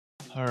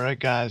Alright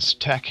guys,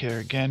 Tech here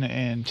again,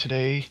 and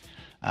today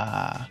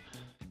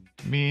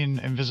me and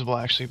Invisible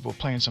actually were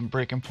playing some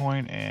Breaking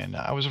Point, and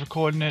I was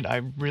recording it.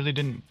 I really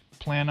didn't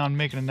plan on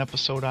making an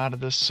episode out of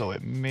this, so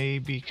it may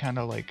be kind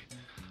of like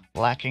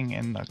lacking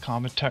in the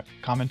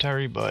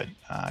commentary, but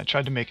I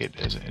tried to make it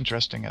as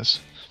interesting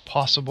as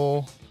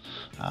possible.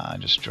 I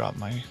just dropped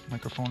my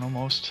microphone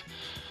almost.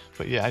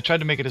 But yeah, I tried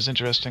to make it as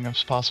interesting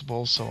as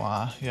possible, so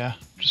yeah,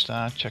 just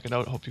check it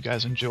out. Hope you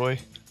guys enjoy.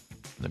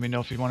 Let me know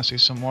if you want to see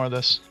some more of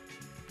this.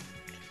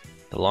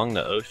 Along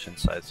the ocean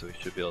side, so we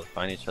should be able to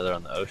find each other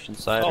on the ocean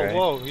side, Oh, right?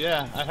 whoa,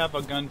 yeah, I have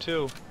a gun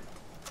too.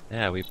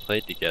 Yeah, we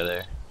played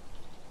together.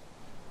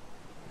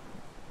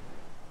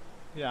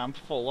 Yeah, I'm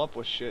full up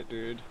with shit,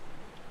 dude.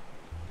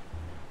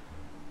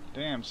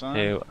 Damn, son.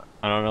 Hey,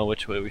 I don't know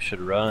which way we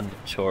should run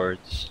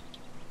towards.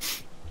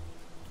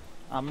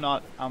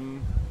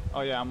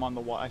 Oh yeah, I'm on the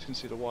water. I can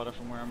see the water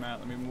from where I'm at.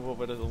 Let me move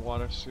over to the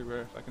water to see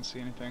where if I can see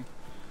anything.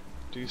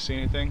 Do you see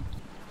anything?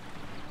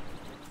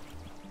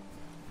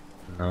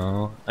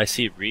 No, I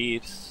see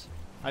reefs.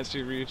 I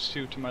see reefs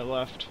too to my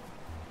left.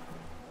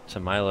 To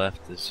my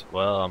left as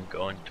well. I'm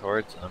going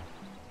towards them.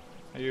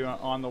 Are you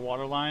on the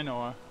water line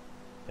or?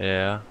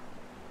 Yeah.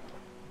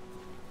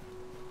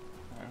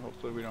 Alright,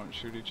 hopefully we don't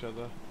shoot each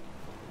other.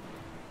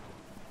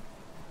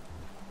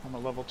 I'm a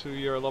level 2,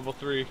 you're a level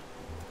 3.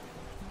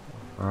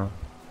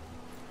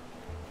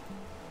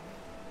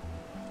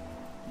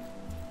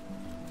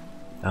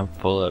 I'm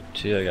full up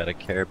too. I got a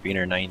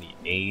carabiner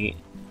 98.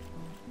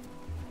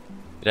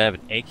 Did I have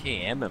an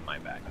AKM in my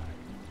backpack?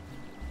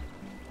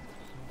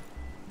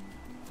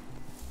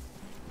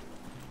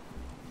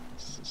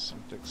 This is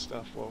some thick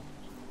stuff, whoa.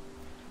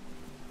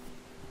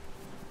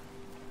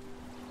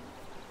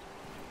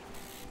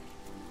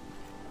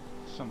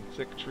 Some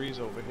thick trees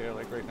over here,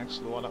 like right next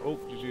to the water. Oh,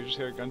 did you just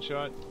hear a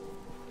gunshot?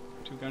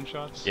 2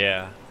 gunshots?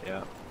 Yeah.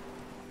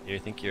 You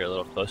think you're a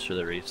little closer to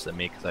the reefs than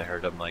me because I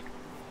heard them like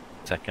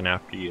a second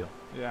after you.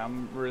 Yeah,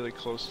 I'm really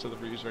close to the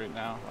reefs right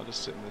now. I'll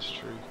just sit in this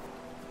tree.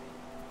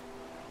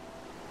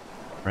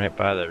 Right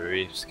by the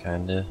reefs,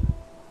 kinda.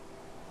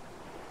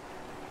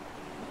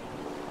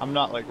 I'm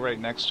not like right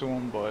next to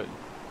them, but...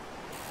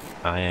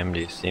 I am.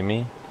 Do you see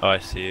me? Oh, I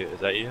see you. Is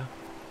that you?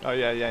 Oh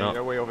yeah, No.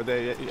 you're way over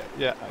there.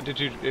 Yeah.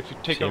 Did you? If you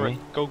take See a me?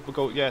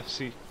 go. Yeah,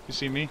 see. You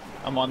see me?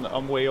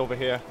 I'm way over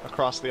here,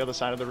 across the other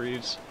side of the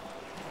reeds.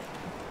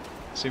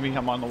 See me?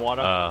 I'm on the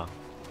water.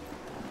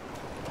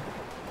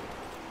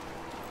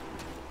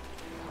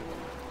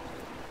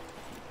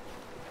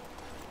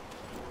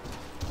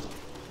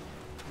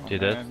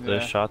 Dude, Oh, man,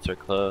 those shots are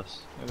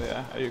close.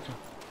 Yeah, you can.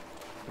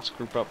 Let's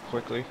group up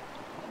quickly.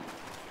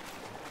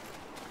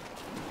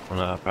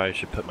 Well, I probably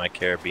should put my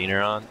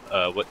carabiner on.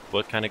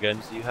 What kind of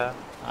guns do you have?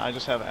 I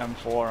just have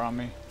M4 on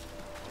me.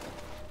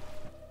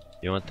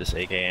 You want this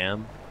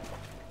AKM?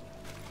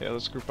 Yeah,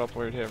 let's group up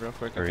right here real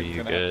quick. Or I are think you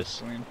we're gonna have good? to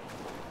swing.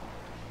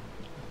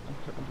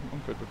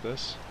 I'm good with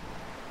this.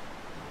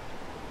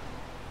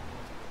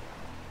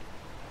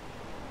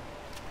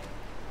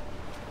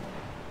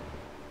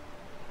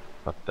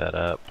 Fuck that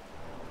up.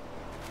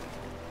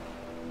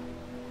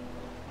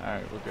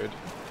 Alright, we're good.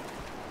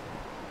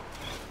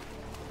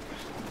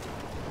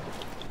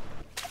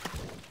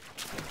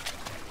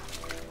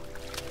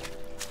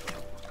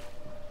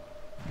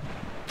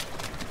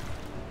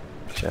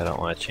 Actually, I don't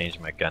want to change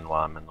my gun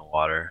while I'm in the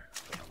water.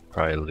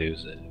 Probably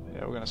lose it.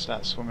 Yeah, we're gonna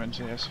start swimming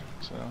here,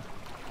 so...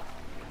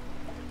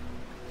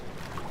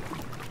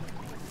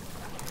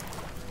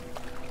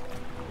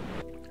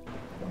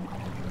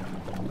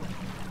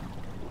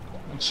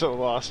 I'm so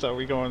lost. Are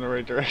we going the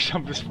right direction?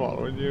 I'm just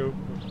following you.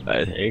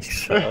 I think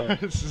so.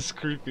 This is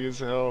creepy as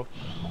hell.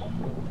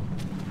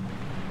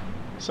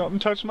 Something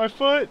touched my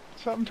foot!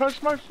 Something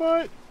touched my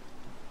foot!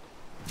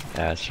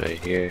 Yeah, it's right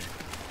here.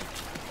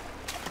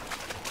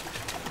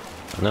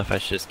 I don't know if I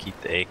should just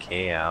keep the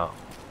AK out.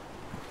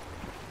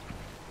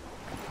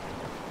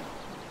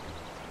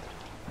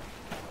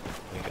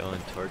 We going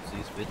towards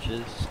these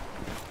bitches?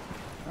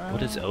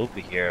 What is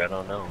over here? I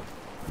don't know.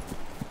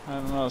 I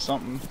don't know,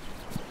 something.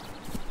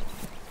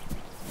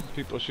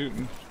 People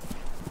shooting.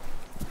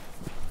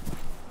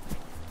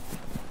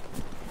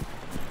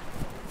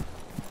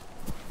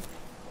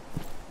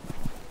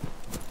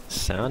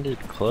 Sounded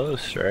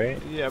close, right?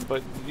 Yeah,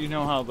 but you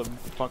know how the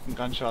fucking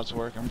gunshots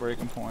work in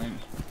Breaking Point.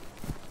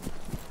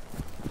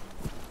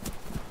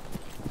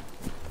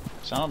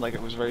 Sounded like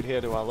it was right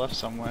here to our left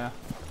somewhere.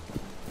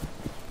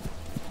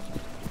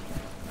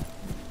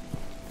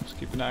 Just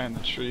keep an eye on the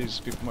trees.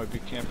 People might be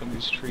camping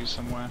these trees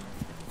somewhere.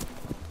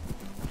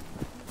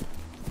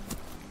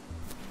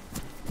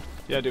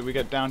 Yeah, dude, we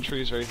got down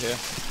trees right here.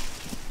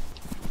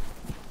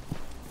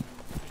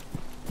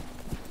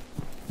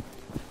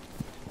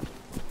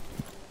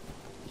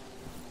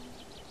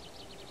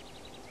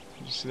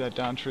 Did you see that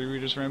down tree we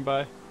just ran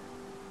by?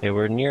 Hey,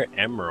 we're near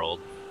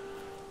Emerald.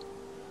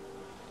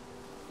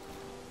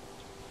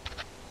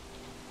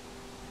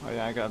 Oh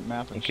yeah, I got a map I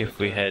and think shit if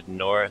we there. head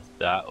north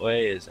that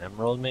way is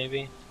Emerald,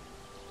 maybe?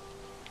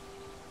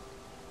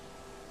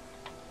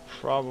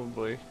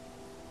 Probably.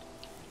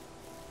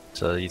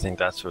 So you think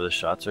that's where the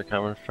shots are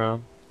coming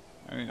from?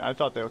 I mean, I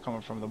thought they were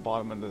coming from the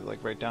bottom of the,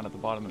 like right down at the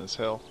bottom of this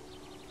hill.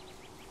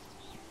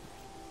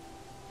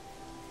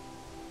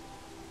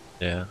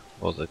 Yeah.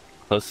 Well, the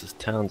closest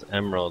town's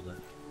Emerald,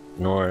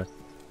 north.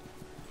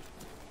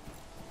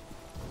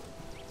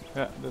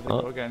 Yeah, there they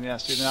Oh, go again. Yeah,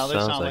 see, now they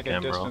sounds sound like like a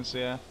Emerald. distance.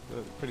 Yeah,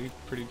 they're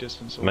pretty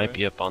distance away. Might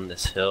be up on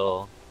this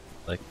hill,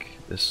 like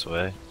this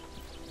way.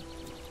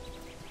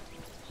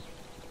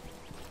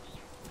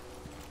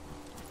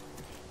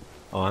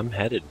 Oh, I'm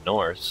headed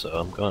north, so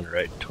I'm going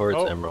right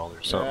towards Emerald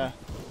or something. Yeah,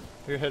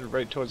 you're headed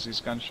right towards these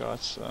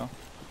gunshots. So.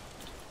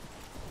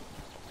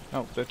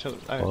 Oh,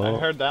 I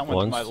heard that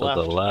one to my left.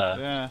 The left.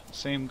 Yeah,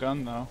 same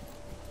gun though.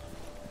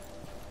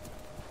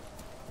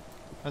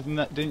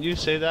 Didn't you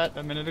say that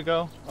a minute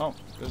ago? Oh,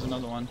 there's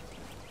another one.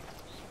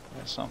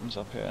 Yeah, something's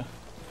up here.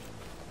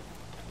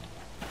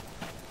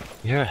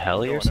 You hear a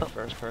heli or something?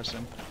 First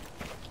person.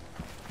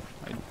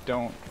 I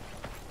don't.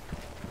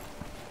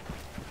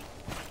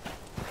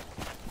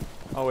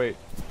 Oh wait.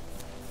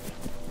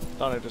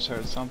 Thought I just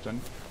heard something.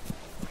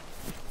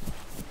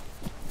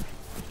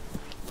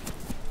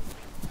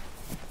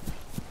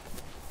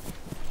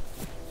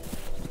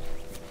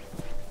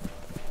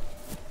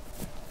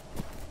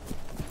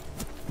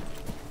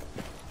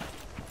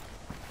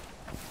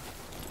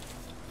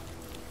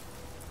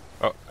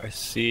 Oh, I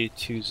see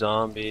 2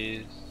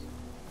 zombies.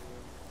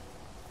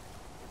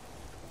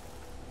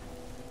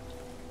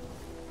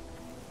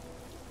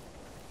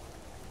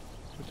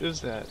 What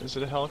is that? Is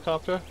it a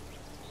helicopter?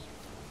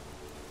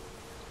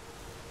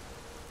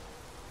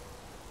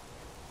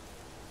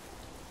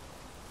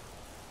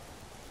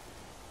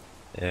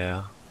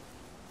 Yeah.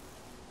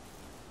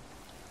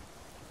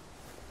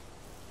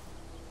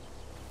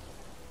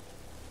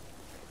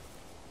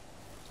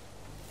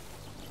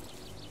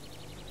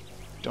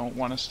 Don't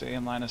want to stay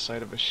in line of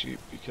sight of a sheep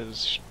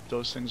because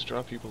those things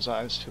draw people's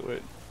eyes to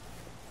it.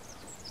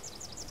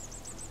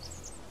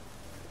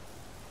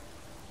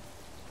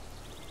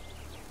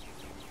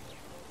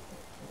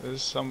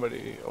 There's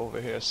somebody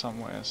over here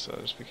somewhere, so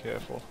just be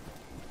careful.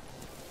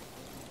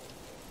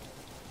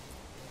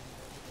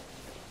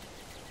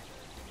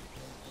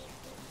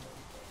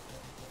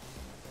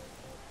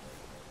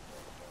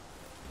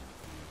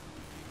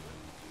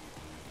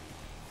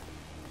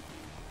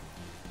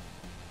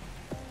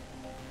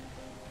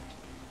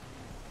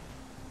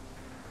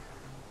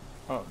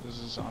 Oh, there's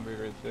a zombie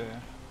right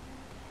there.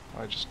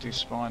 I just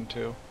despawned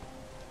too.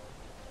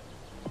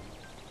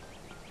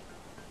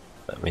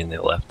 I mean, they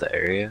left the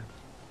area?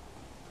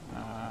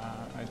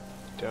 I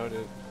doubt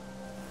it.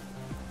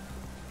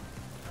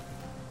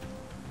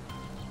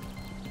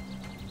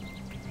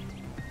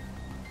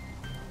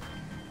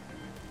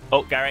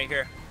 Oh, guy right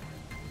here.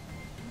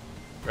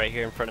 Right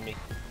here in front of me.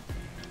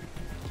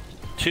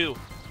 2.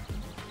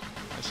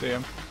 I see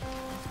him.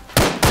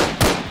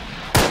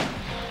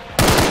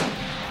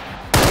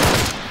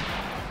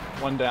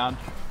 One down.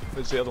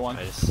 Where's the other one?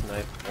 I just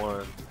sniped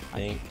one.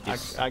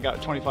 I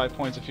got 25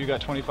 points. If you got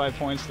 25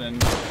 points, then you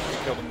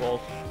killed them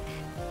both.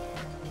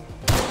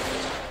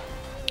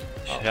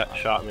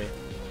 Shot me.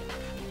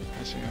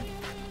 I see him.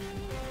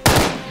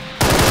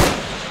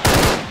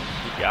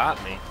 He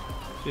got me.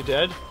 You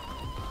dead?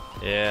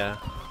 Yeah.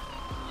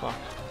 Fuck.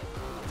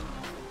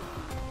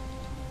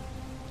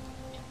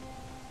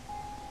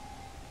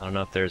 I don't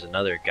know if there's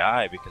another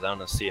guy because I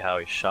don't see how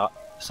he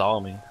saw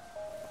me.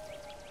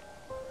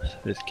 So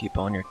just keep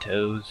on your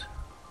toes.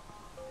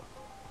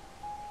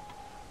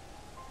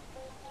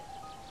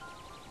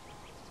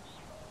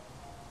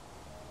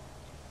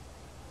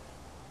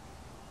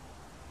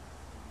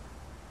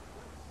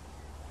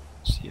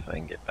 See if I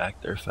can get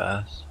back there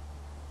fast.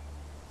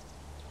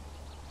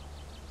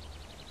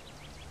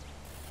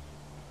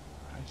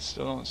 I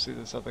still don't see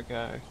this other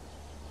guy.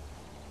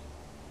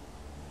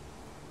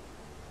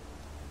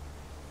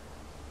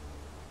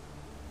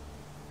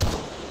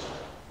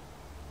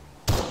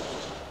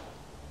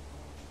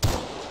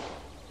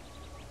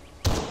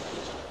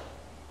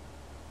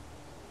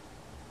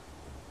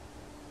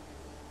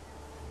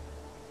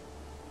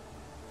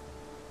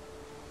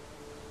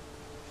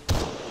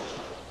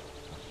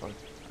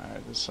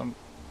 Alright, there's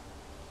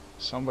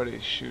somebody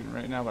shooting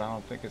right now, but I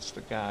don't think it's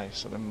the guy,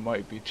 so there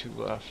might be 2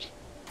 left.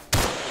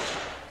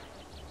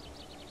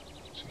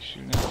 Is he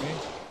shooting at me?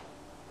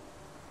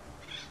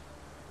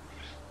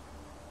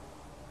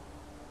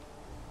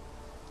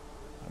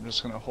 I'm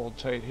just gonna hold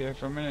tight here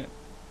for a minute.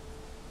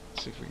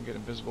 See if we can get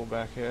invisible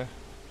back here.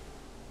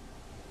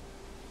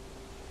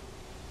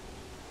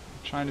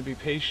 I'm trying to be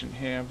patient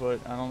here, but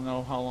I don't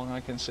know how long I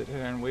can sit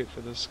here and wait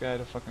for this guy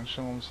to fucking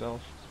show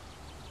himself.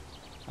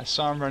 I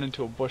saw him run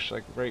into a bush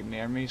like right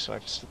near me, so I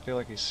feel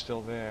like he's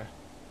still there.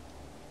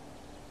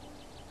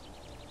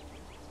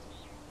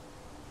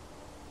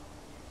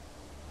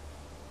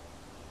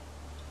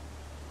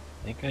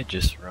 I think I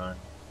just run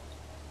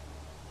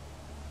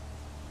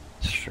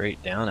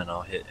straight down and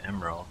I'll hit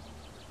Emerald.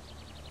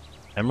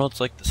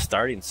 Emerald's like the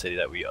starting city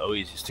that we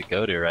always used to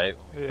go to, right?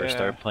 When we first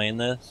started playing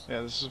this?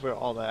 Yeah, this is where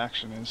all the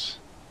action is.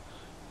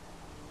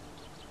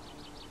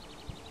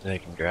 They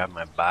can grab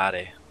my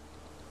body.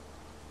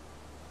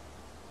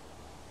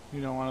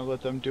 You don't want to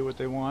let them do what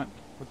they want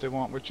with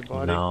your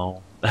body.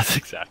 No, that's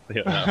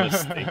exactly what I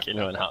was thinking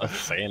when I was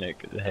saying it.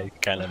 Cause I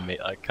kind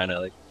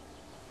of like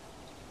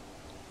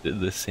did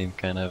the same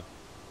kind of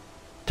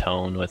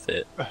tone with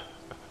it.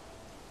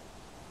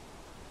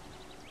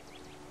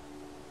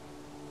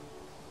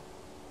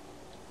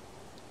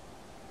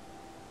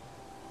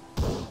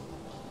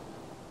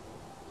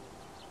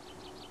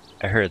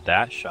 I heard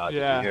that shot.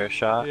 Yeah. Did you hear a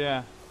shot?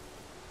 Yeah.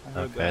 I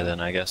heard Okay, that.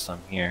 then I guess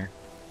I'm here.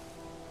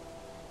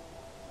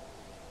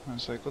 I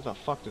was like, what the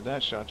fuck did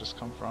that shot just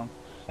come from?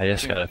 I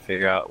just gotta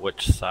figure out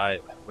which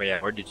side.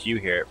 Where did you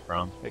hear it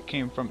from? It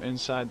came from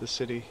inside the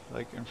city,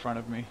 like in front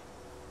of me.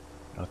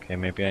 Okay,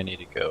 maybe I need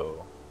to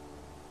go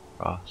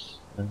across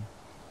and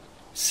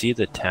see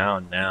the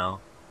town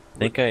now.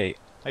 Can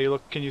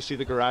you see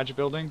the garage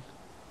building?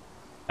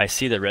 I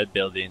see the red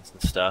buildings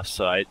and stuff,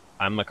 so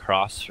I'm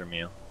across from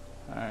you.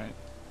 Alright.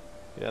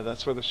 Yeah,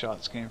 that's where the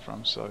shots came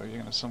from, so you're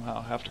gonna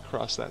somehow have to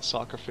cross that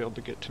soccer field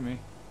to get to me.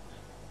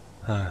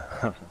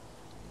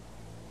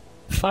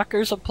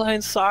 Fuckers, I'm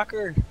playing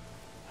soccer.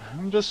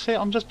 I'm just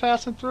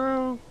passing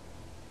through.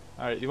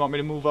 Alright, you want me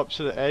to move up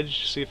to the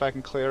edge, see if I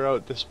can clear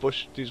out these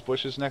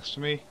bushes next to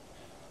me?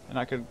 And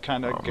I could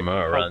kinda I'm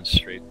gonna run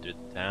straight through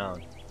the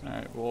town.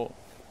 Alright, well...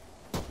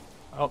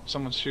 Oh,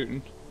 someone's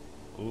shooting.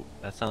 Ooh,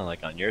 that sounded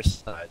like on your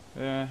side.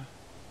 Yeah.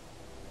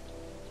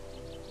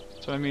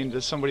 So I mean,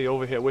 there's somebody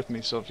over here with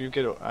me, so if you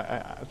get...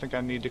 I think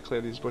I need to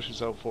clear these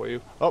bushes out for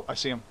you. Oh, I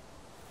see him.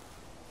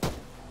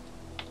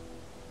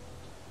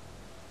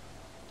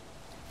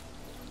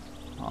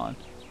 On.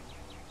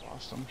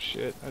 Lost him.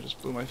 Shit, I just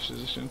blew my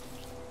position.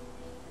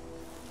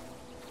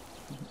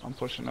 I'm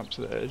pushing up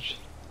to the edge.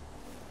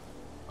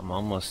 I'm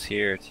almost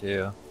here,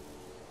 too.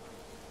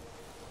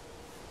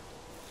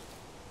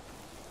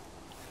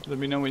 Let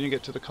me know when you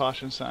get to the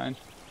caution sign.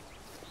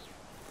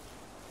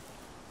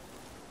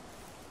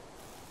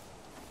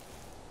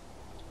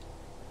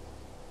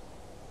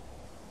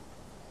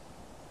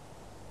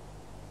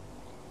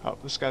 Oh,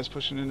 this guy's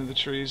pushing into the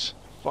trees.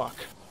 Fuck.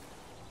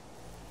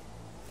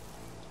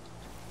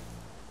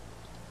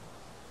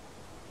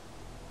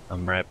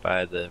 I'm right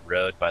by the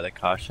road, by the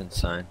caution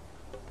sign.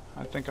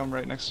 I think I'm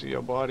right next to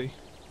your body.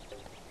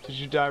 Did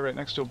you die right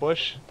next to a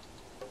bush?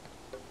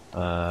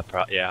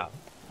 Yeah.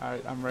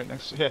 Alright, I'm right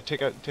next to... Yeah,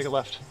 take a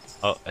left.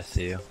 Oh, I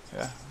see you.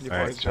 Yeah, your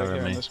Alright, body's right cover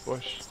here me. in this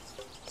bush.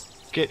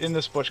 Get in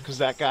this bush, because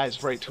that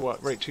guy's right to your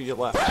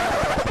left.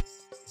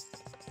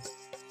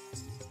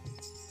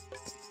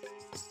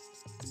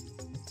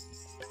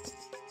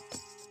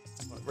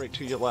 Right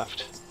to your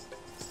left.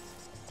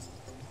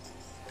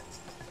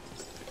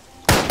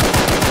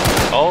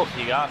 Oh,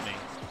 he got me.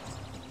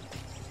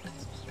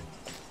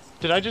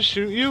 Did I just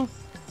shoot you?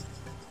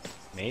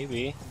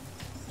 Maybe.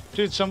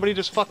 Dude, somebody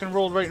just fucking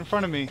rolled right in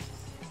front of me.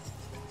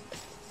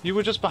 You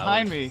were just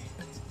behind me.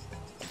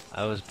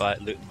 I was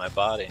looting my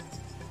body.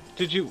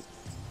 Did you...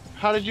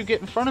 How did you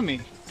get in front of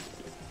me?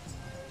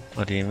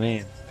 What do you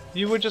mean?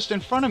 You were just in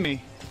front of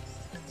me.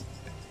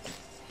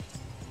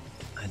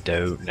 I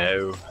don't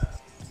know.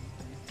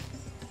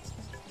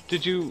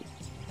 Did you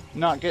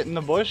not get in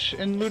the bush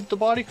and loot the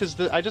body? Because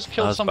I just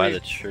killed somebody. I was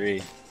by the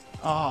tree.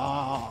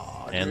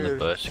 Oh, and dude. the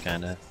bush,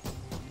 kinda.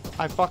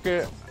 I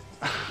fucking...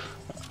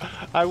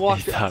 I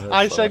walked.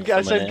 I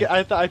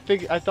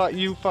thought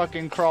you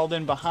fucking crawled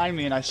in behind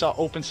me, and I saw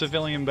open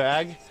civilian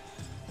bag,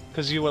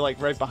 because you were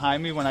like right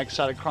behind me when I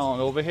started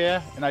crawling over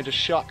here, and I just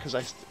shot because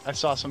I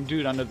saw some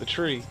dude under the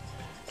tree.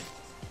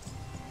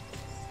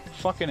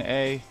 Fucking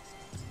A.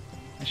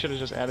 I should have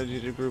just added you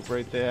to the group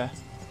right there.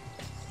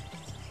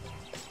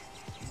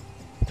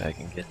 If I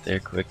can get there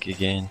quick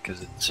again,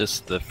 because it's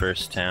just the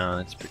first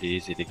town. It's pretty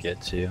easy to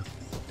get to.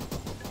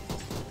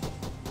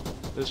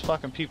 There's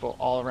fucking people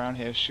all around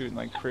here shooting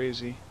like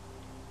crazy.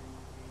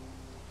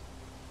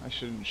 I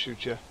shouldn't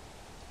shoot you.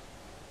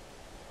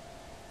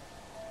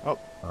 Oh.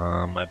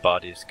 My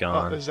body's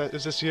gone. Oh, is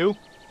this you?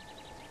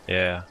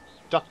 Yeah.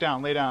 Duck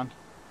down, lay down.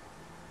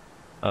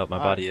 Oh, my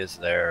body is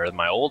there.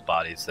 My old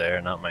body's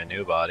there, not my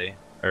new body.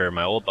 Or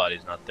my old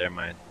body's not there.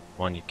 My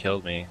one you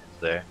killed me is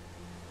there.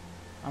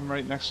 I'm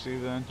right next to you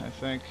then, I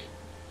think.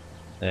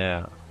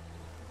 Yeah.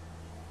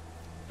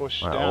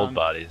 Bush My down. old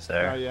body's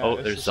there. Oh, yeah, oh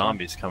it's there's this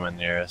zombies coming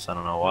near us. I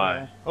don't know why.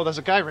 Yeah. Oh, there's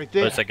a guy right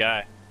there. There's a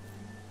guy.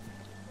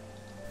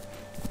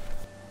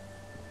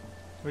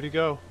 Where'd he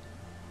go?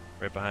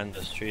 Right behind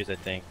those trees, I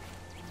think.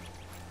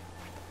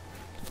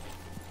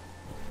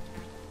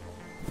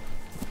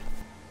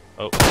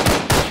 Oh.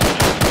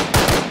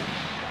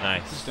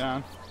 Nice. He's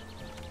down.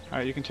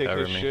 Alright, you can take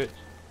Cover his me. shit.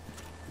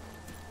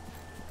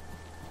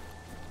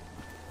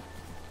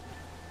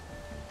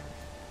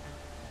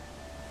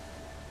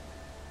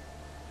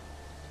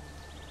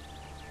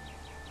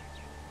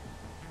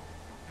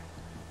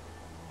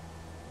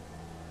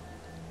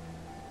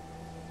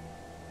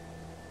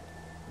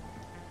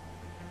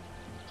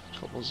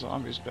 Couple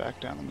zombies back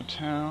down in the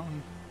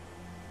town.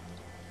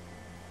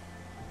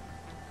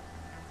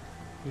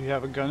 You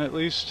have a gun at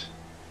least?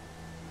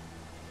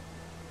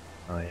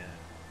 Oh yeah.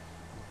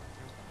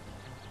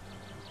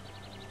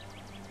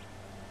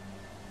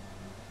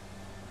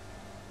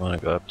 Want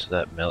to go up to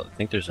that I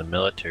think there's a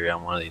military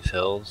on one of these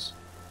hills.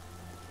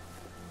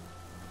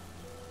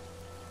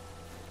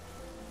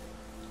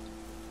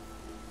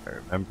 If I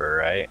remember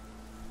right.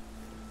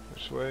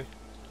 Which way?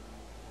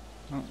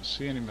 I don't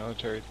see any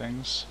military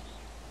things.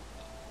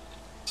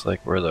 It's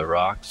like where the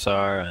rocks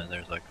are, and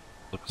there's like,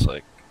 looks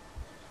like.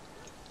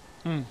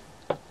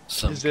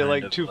 Some Is there kind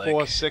like of, 2,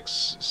 4,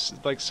 6,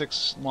 like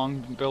 6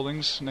 long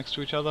buildings next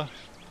to each other?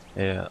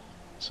 Yeah.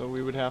 So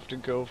we would have to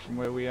go from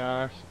where we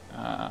are,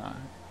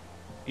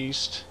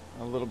 east,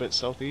 a little bit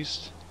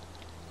southeast.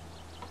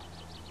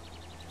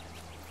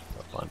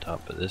 Up on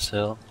top of this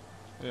hill.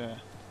 Yeah.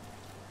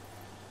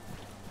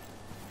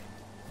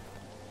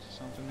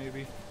 Something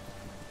maybe.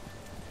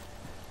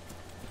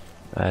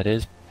 That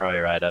is probably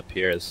right up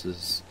here. This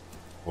is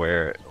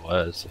where it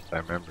was, if I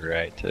remember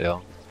right,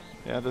 too.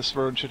 Yeah, this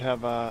road should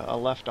have a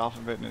left off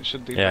of it, and it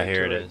should lead Yeah, right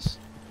here to it is.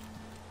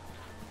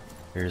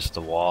 Here's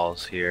the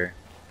walls here.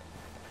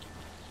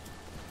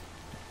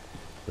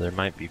 There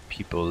might be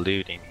people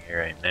looting here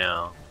right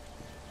now.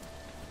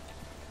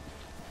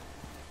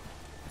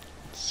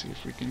 Let's see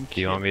if we can.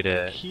 Do you want me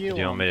to? Do you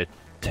want me to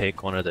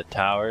take one of the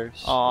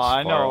towers? Oh,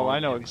 I know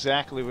maybe?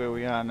 exactly where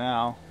we are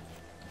now.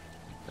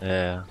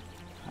 Yeah.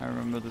 I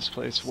remember this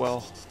place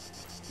well.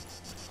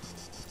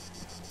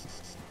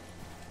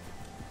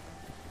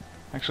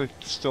 Actually,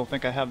 still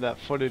think I have that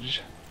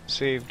footage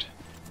saved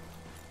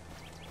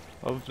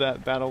of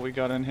that battle we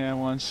got in here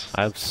once.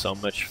 I have so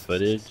much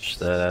footage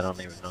that I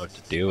don't even know what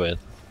to do with.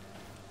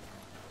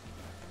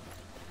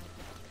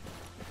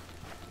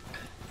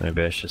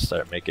 Maybe I should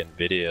start making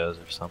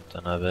videos or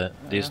something of it.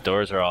 These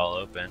doors are all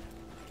open.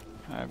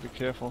 Alright, be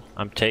careful.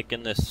 I'm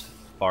taking this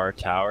far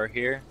tower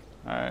here.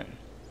 Alright.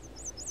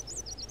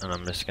 And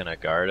I'm just gonna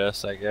guard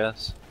us, I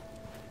guess.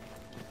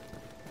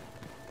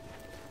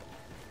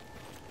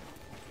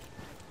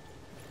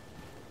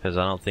 Because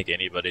I don't think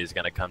anybody's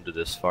gonna come to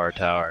this far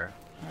tower.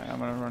 Alright, I'm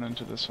gonna run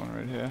into this one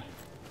right here.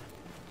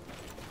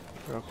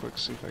 Real quick,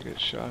 see if I get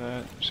shot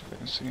at. See if I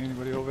can see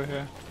anybody over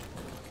here.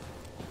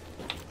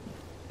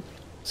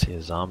 See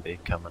a zombie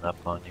coming up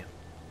on you.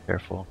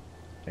 Careful.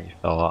 I think you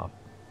fell off.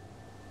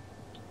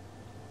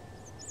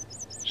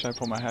 Should I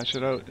pull my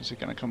hatchet out? Is he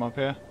gonna come up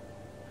here?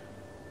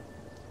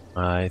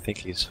 I think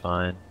he's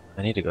fine.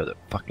 I need to go to the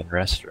fucking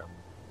restroom.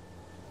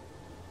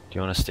 Do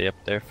you want to stay up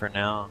there for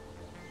now?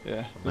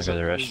 Yeah. Look at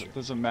the restroom.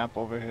 There's a map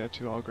over here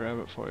too. I'll grab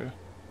it for you.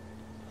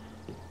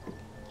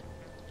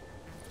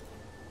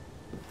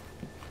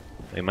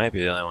 We might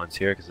be the only ones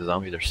here because the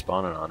zombies are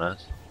spawning on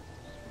us.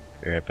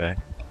 Be right back.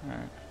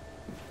 Alright.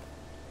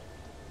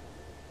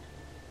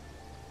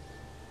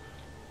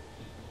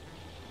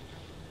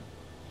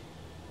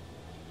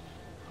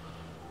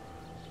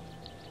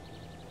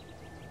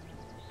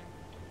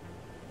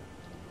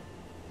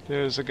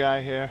 There's a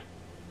guy here.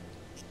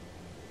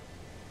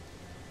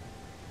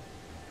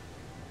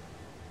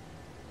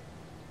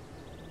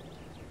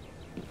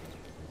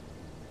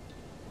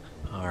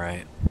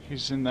 Alright.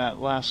 He's in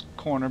that last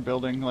corner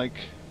building, like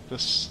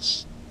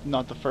this,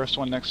 not the first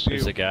one next to you.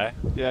 There's a guy?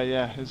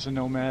 Yeah, it's a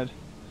nomad.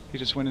 He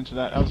just went into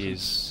that.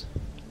 He's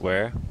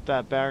where?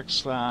 That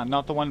barracks,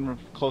 not the one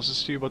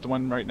closest to you, but the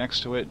one right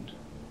next to it.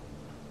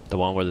 The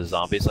one where the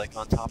zombies like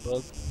on top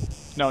of?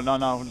 No,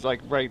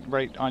 like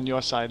right on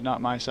your side,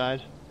 not my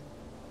side.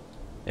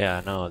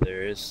 Yeah, no,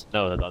 there is.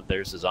 No,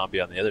 there's a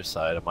zombie on the other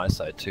side, on my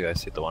side too. I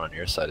see the one on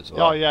your side as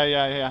well. Oh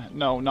yeah.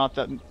 No, not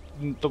that.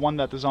 The one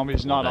that the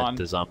zombie's not on.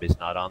 The zombie's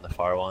not on, the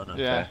far one?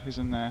 Okay. Yeah, he's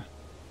in there.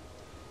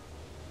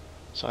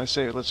 So I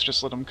say let's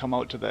just let him come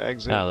out to the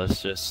exit. Yeah,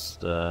 let's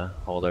just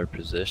hold our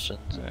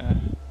positions. Yeah.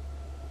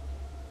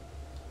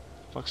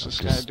 Fuck's this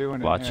guy doing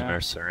in here? Watching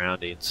our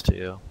surroundings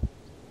too.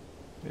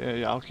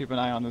 Yeah, I'll keep an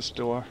eye on this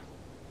door.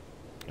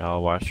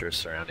 I'll watch our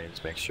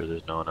surroundings, make sure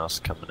there's no one else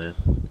coming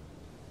in.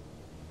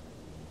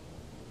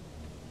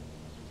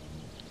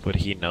 Would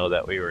he know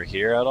that we were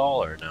here at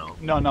all, or no?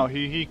 No,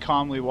 he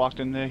calmly walked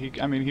in there.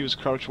 I mean, he was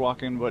crouch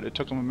walking, but it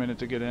took him a minute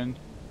to get in.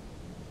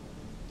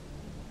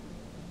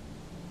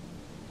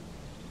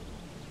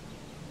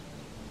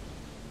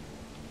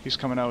 He's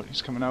coming out.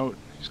 He's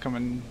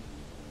coming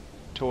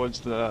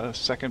towards the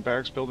second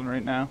barracks building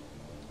right now.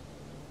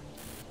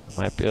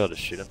 I might be able to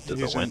shoot him through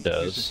the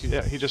windows.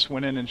 He just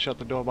went in and shut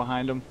the door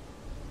behind him.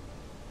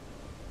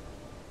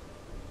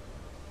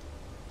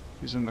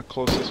 He's in the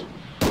closest.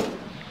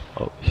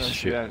 Oh, he's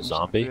shooting a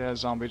zombie? Yeah,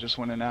 zombie just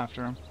went in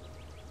after him.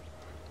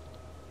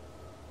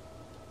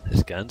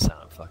 His gun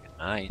sounded fucking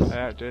nice.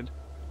 Yeah, it did.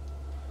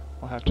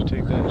 We'll have to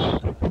take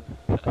that.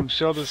 I'm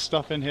sure there's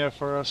stuff in here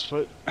for us,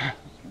 but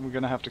we're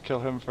gonna have to kill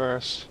him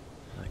first.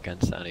 That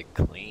gun sounded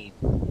clean.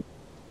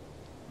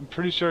 I'm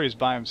pretty sure he's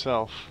by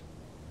himself.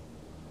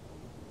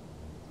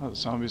 Oh, the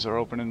zombies are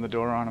opening the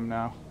door on him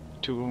now.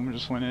 2 of them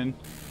just went in.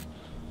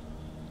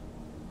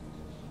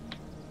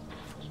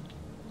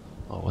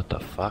 Oh, what the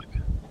fuck?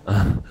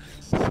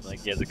 Like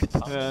he has a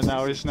katana. Yeah,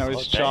 now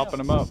he's chopping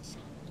him up.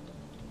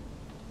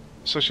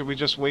 So should we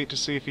just wait to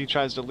see if he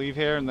tries to leave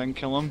here and then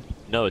kill him?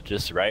 No,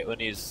 just right when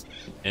he's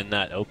in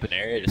that open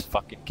area, just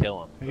fucking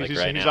kill him. Like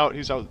right now.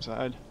 He's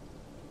outside.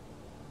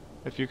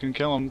 If you can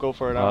kill him, go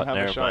for it. I Oh, don't have a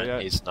never shot mind.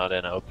 yet. He's not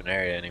in an open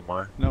area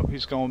anymore. Nope,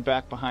 he's going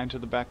back behind to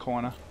the back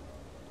corner.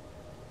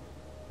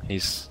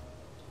 He's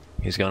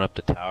going up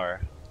the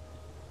tower.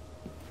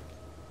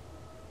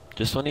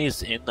 Just when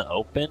he's in the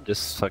open,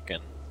 just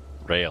fucking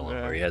rail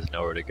him where he has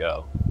nowhere to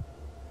go.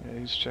 Yeah,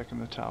 he's checking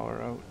the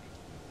tower out.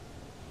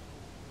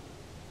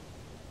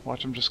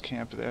 Watch him just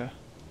camp there.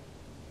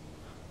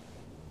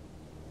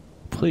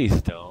 Please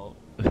don't.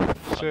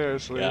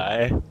 Seriously.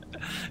 Guy.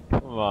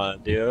 Come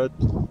on, dude.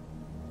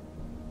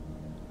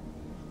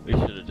 We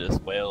should have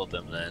just whaled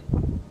him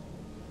then.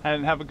 I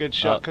didn't have a good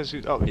shot because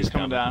he's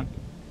coming down.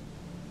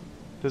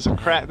 There's a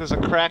crack. There's a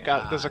crack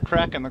out. There's a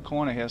crack in the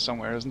corner here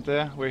somewhere, isn't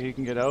there, where he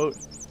can get out?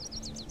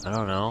 I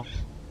don't know.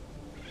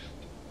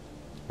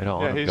 I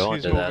don't want to go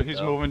into that.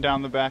 He's moving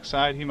down the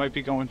backside. He might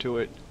be going to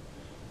it.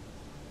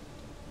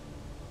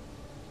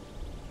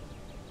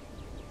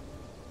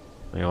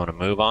 You want to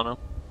move on him?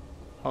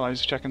 Hold on,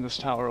 he's checking this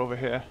tower over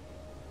here.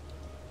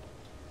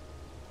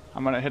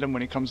 I'm gonna hit him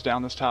when he comes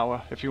down this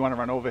tower. If you want to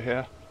run over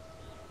here.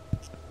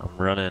 I'm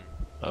running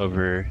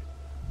over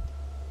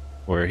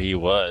where he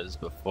was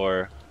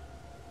before.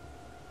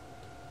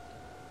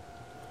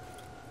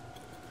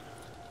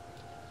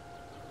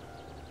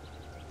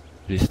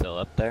 Is he still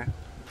up there?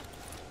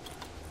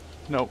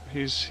 Nope,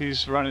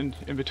 he's running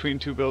in between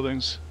two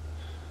buildings.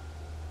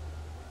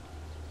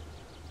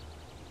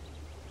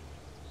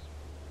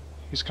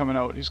 He's coming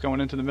out. He's going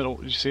into the middle.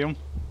 Did you see him?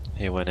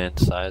 He went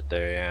inside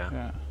there, yeah.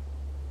 Yeah.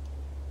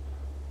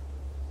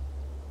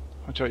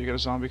 Watch out, you got a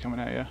zombie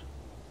coming at you.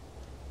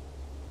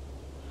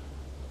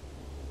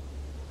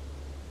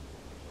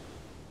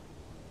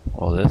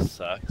 Well, this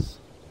sucks.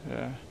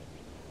 Yeah.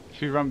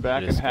 If you run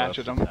back and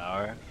hatchet him.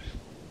 Tower.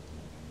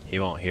 He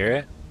won't hear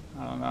it?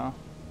 I don't know.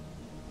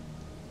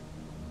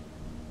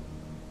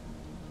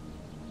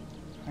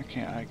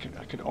 I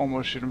could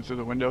almost shoot him through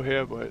the window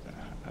here, but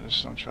I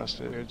just don't trust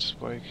it. It's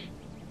like,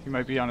 he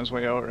might be on his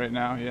way out right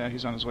now. Yeah,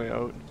 he's on his way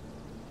out.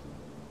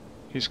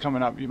 He's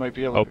coming up. You might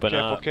be able to... Open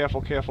up.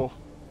 Careful, careful.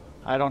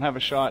 I don't have a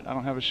shot. I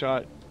don't have a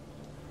shot.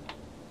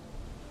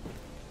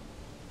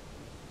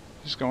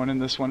 He's going in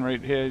this one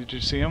right here. Did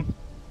you see him?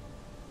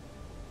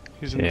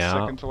 He's in the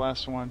second to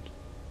last one.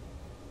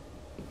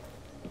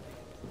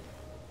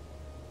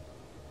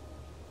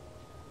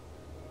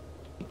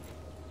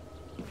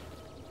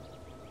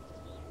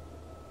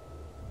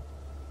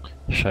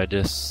 Should I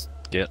just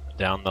get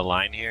down the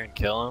line here and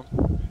kill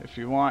him? If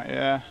you want,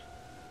 yeah.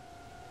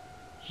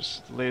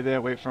 Just lay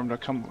there, wait for him to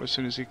come. As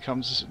soon as he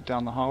comes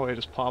down the hallway,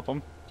 just pop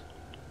him.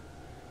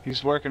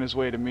 He's working his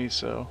way to me,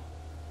 so...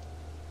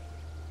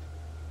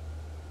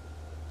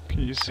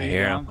 Can you see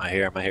him? I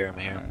hear him.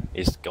 Right.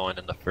 He's going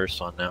in the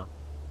first one now.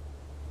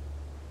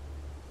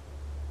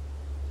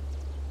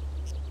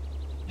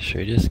 Should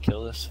we just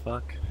kill this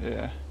fuck?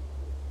 Yeah.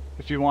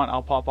 If you want,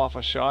 I'll pop off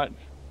a shot.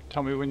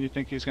 Tell me when you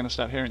think he's gonna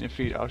start hearing your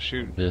feet. I'll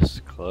shoot. This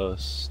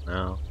close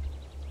now.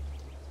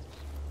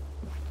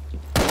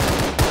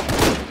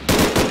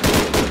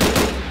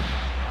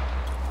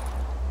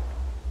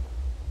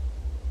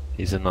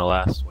 He's in the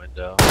last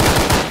window.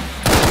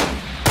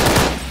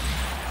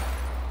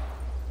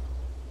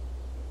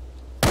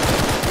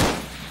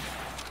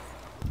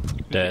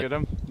 Did you get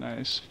him?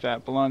 Nice.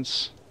 Fat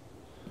blunts.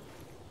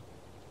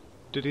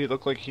 Did he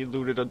look like he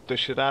looted the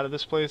shit out of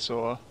this place,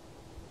 or?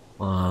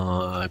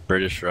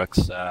 British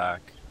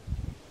rucksack.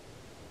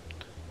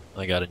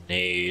 I got a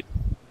nade.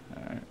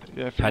 Alright.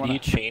 Yeah, if How do you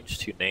change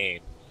to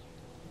nade?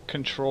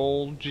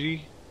 Control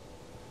G.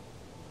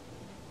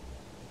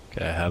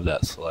 Okay, I have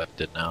that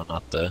selected now,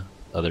 not the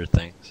other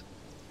things.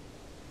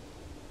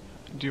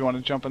 Do you want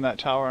to jump in that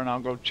tower and I'll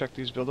go check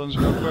these buildings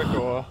real quick,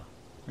 or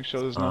make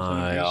sure there's nothing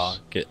in I'll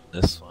get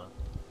this one.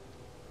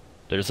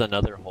 There's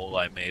another hole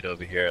I made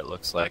over here, it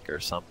looks like, or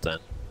something.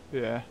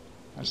 Yeah,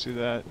 I see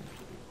that.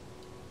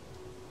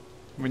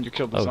 When you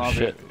killed the zombie. Oh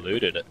shit,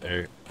 looted it.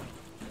 Or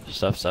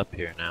stuff's up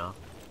here now.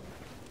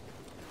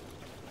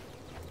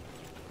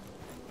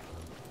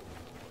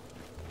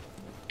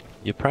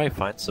 You'll probably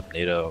find some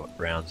NATO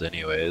rounds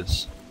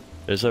anyways.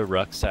 There's a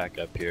rucksack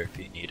up here if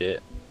you need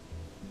it.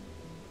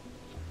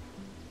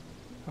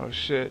 Oh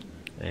shit.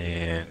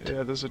 And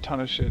yeah, there's a ton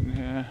of shit in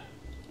here.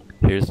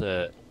 Here's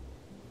a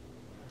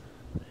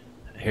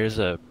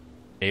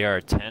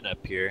AR-10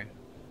 up here.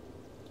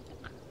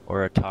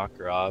 Or a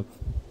Tokarov.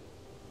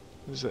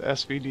 There's a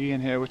SVD in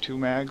here with 2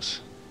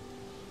 mags.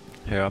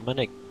 Here, I'm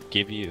gonna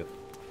give you...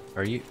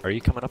 Are you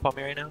coming up on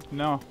me right now?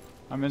 No,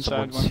 I'm inside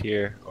Someone's one.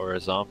 here, or a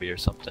zombie or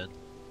something.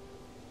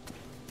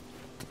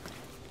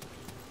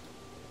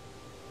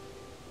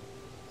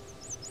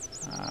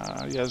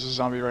 Yeah, there's a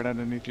zombie right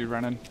underneath you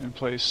running in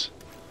place.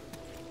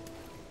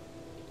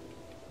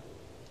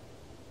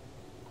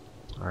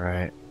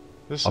 Alright.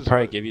 I'll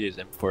probably give you these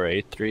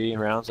M4A3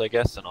 rounds, I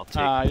guess, and I'll take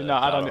the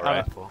no,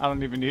 rifle. I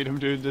don't even need them,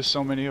 dude. There's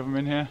so many of them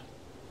in here.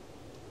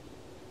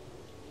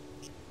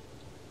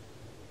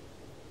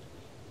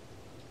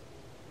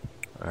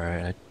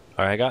 Alright,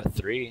 I got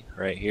 3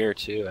 right here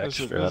too.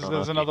 Extra.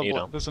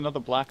 There's another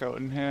blackout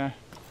in here.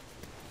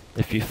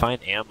 If you find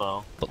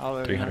ammo, I'll let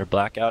you 300 know.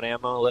 blackout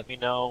ammo, let me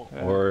know,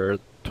 Yeah. or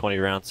 20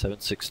 round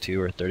 7.62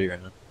 or 30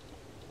 round.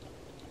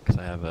 Cause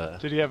I have a.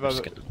 Did he have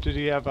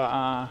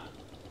a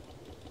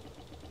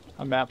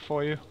map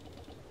for you?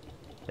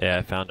 Yeah,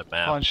 I found a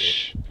map. Hold on,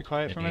 shh. Be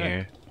quiet for a minute.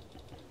 Here.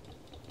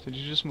 Did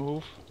you just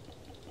move?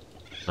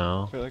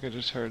 No. I feel like I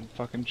just heard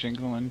fucking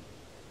jingling.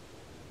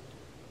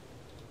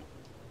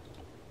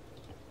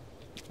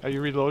 Are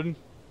you reloading?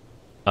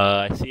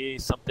 I see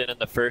something in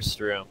the first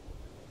room.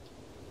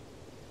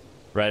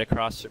 Right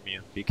across from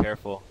you. Be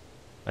careful.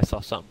 I saw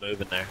something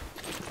moving there.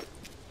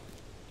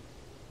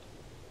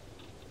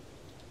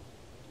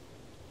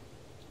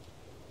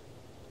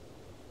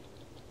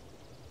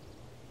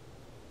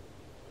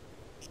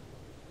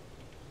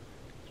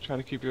 Try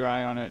to keep your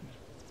eye on it.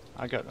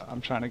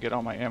 I'm trying to get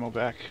all my ammo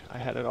back. I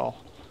had it all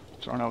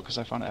thrown out because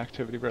I found an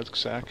activity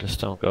rucksack. Just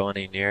don't go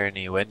any near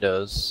any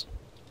windows.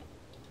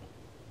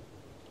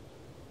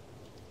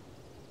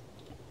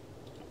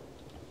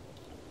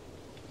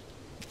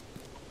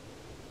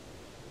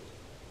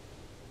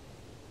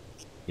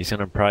 He's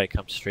gonna probably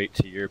come straight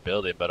to your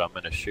building, but I'm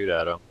gonna shoot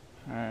at him.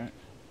 Alright.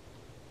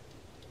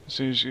 As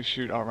soon as you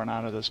shoot, I'll run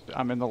out of this.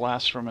 I'm in the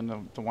last room in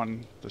the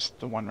one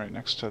right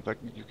next to the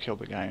you killed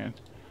the guy in.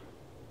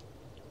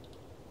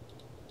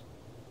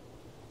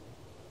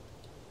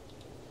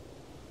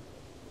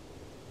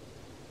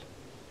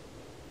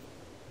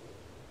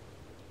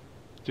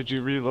 Did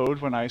you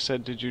reload when I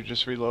said did you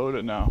just reload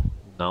or no?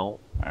 No.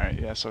 Alright,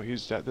 yeah, so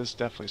there's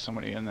definitely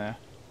somebody in there.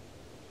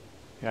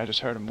 Yeah, I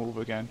just heard him move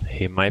again.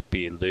 He might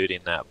be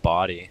looting that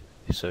body,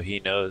 so he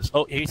knows.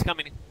 Oh, he's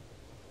coming.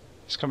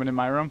 He's coming in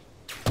my room.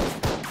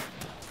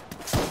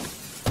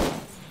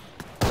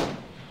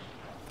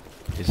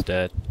 He's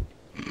dead.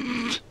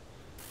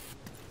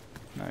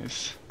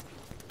 Nice.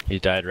 He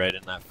died right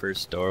in that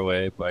first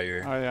doorway by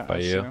your Oh yeah, by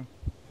I see you. him.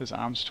 His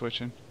arm's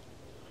twitching.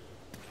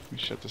 Let me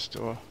shut this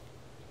door.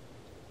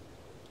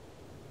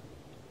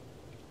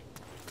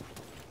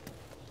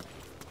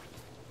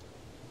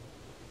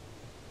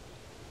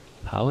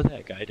 How would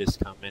that guy just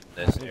come in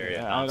this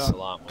area Yeah, I don't-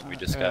 nonchalant when we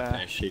just got yeah.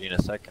 finished shooting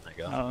a second I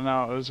ago? don't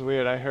know, it was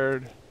weird. I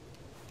heard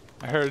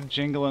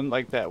jingling,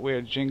 like that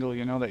weird jingle,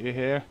 you know, that you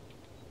hear.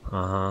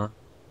 Uh-huh.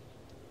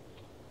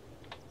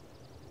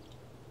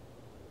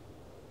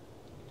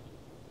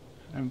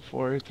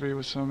 M4A3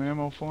 with some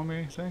ammo for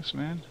me. Thanks,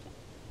 man.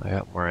 I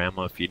got more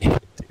ammo if you need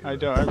it. I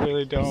don't. I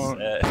really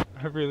don't.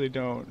 I really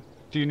don't.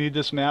 Do you need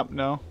this map?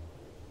 No.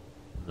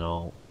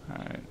 No.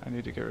 Alright, I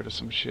need to get rid of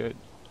some shit.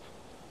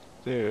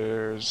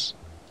 There's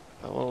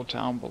a little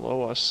town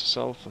below us,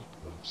 south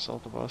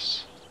of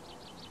us.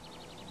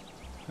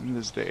 And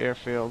there's the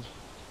airfield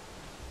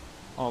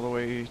all the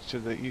way to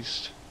the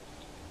east.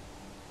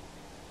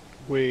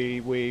 Way,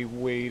 way,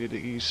 way to the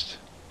east.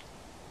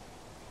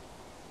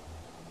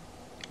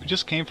 We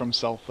just came from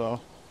south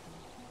though.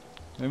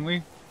 Didn't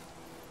we?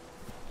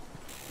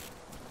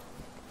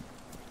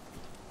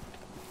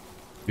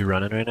 You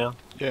running right now?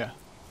 Yeah.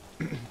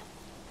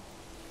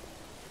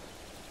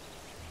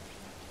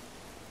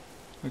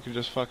 We could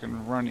just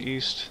fucking run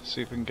east,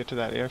 see if we can get to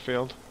that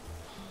airfield.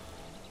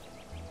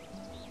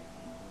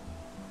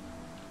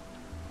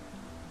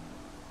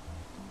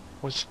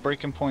 What's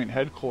BreakingPoint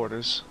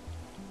headquarters?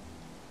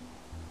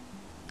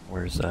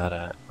 Where's that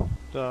at?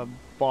 The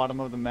bottom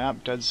of the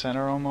map, dead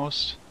center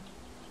almost.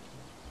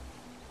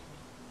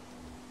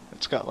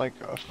 It's got like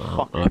a I don't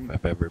know fucking... if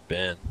I've ever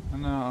been. I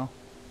know.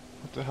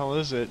 What the hell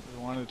is it?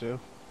 I want to do.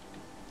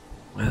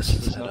 This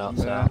is There's head out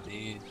nothing there.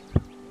 southeast.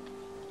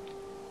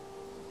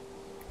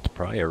 It's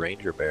probably a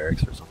ranger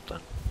barracks or something.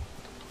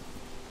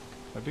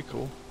 That'd be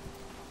cool.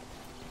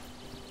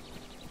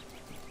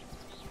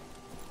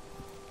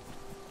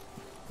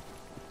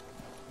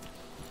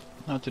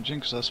 Not to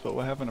jinx us, but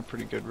we're having a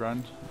pretty good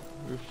run.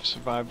 We've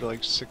survived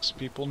like 6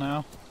 people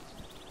now.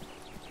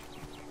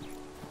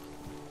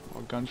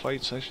 Or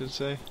gunfights, I should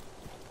say.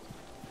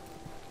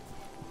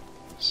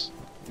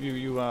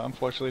 You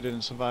unfortunately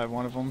didn't survive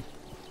one of them.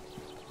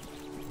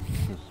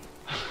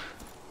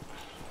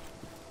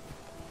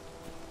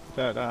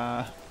 That,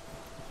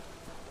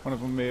 one of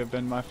them may have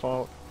been my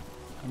fault.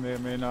 I may or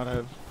may not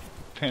have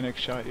panic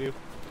shot you.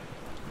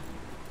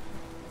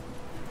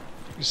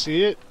 You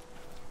see it?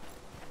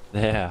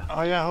 Yeah.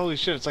 Oh yeah, holy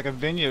shit, it's like a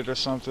vineyard or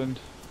something.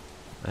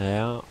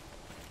 Yeah.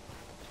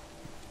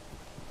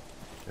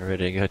 You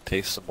ready to go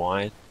taste some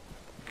wine?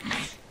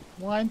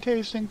 Wine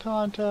tasting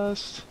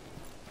contest.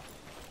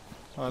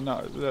 Oh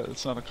no,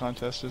 it's not a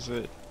contest, is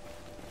it?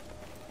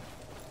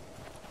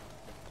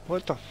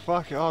 What the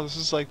fuck? Oh, this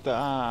is like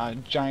the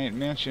giant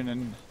mansion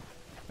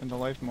in the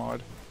life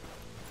mod.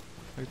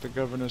 Like the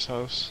governor's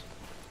house.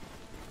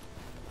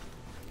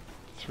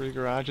 3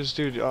 garages,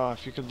 dude. Oh,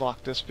 if you could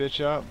lock this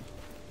bitch up.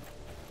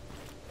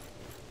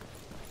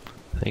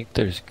 I think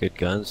there's good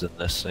guns in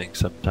this thing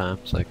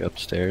sometimes, like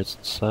upstairs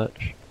and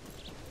such.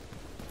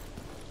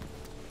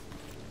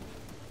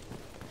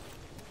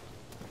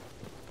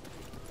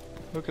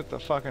 Look at the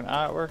fucking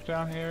artwork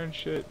down here and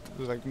shit.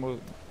 There's like what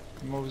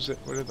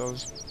are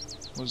those?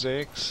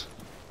 Mosaics?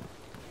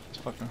 It's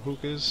fucking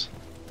hookahs.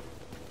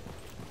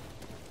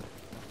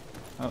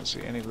 I don't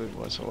see any loot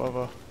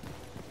whatsoever.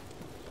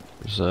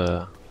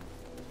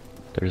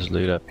 There's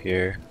loot up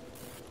here.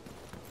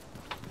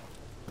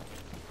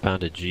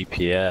 Found a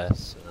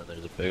GPS, and then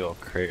there's a big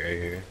old crate right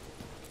here.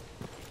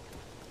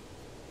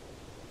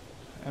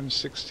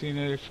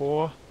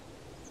 M1684.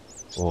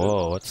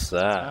 Whoa, what's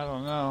that? I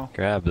don't know.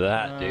 Grab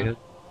that, dude.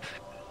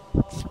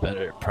 It's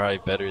better, probably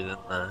better than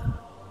the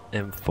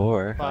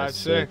M4.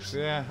 5.6,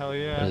 yeah, hell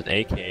yeah. There's an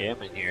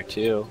AKM in here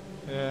too.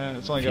 Yeah,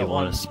 it's only If you got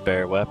want one. a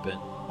spare weapon.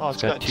 Oh,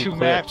 it's got two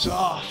maps.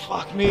 Oh,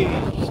 fuck me.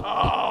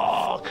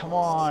 Oh, come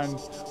on.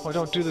 Oh,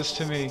 don't do this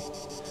to me.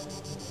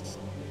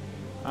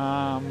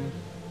 I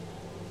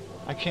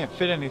can't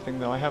fit anything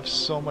though. I have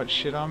so much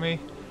shit on me.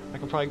 I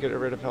can probably get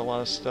rid of a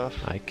lot of stuff.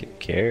 I can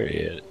carry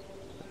it.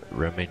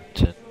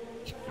 Remington.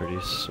 It's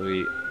pretty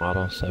sweet.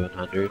 Model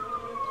 700.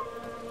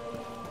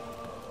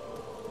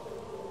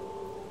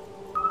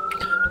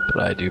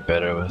 But I do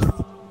better with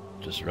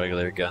just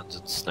regular guns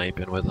and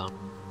sniping with them.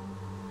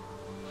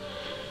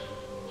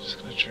 Just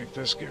gonna drink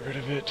this, get rid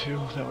of it too.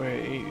 That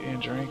way I eat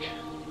and drink.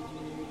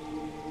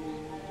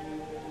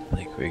 I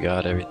think we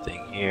got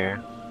everything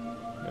here.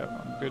 Yep,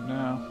 I'm good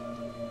now.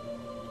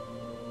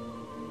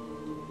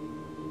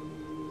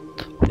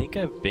 I think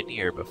I've been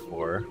here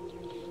before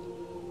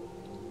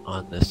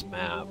on this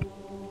map.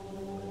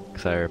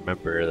 Because I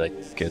remember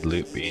like good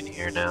loot being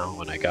here now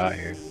when I got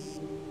here.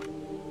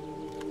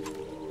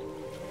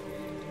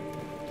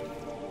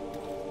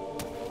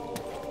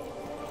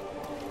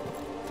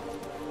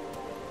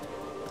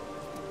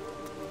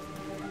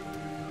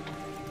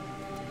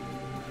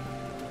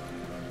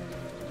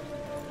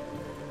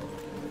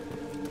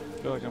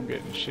 I feel like I'm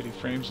getting shitty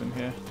frames in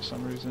here for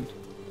some reason.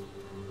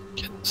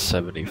 Getting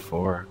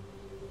 74.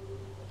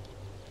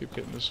 Keep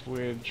getting this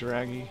weird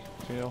draggy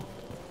feel.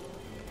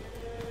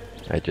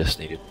 I just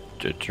needed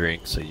a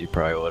drink, so you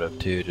probably would have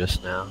too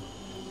just now.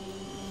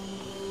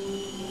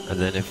 And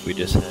then if we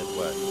just head,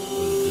 what,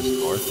 was it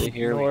just north of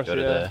here? North, we go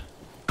to the...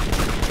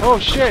 Oh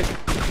shit!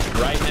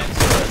 Right next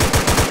to us.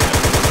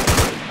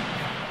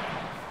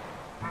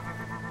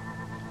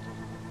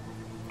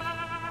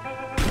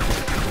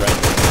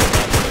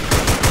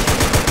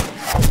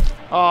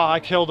 Oh, I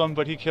killed him,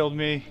 but he killed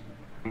me.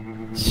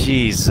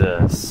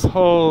 Jesus.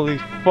 Holy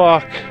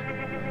fuck.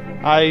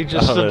 I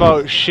just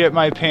about shit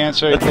my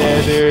pants right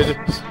there, dude.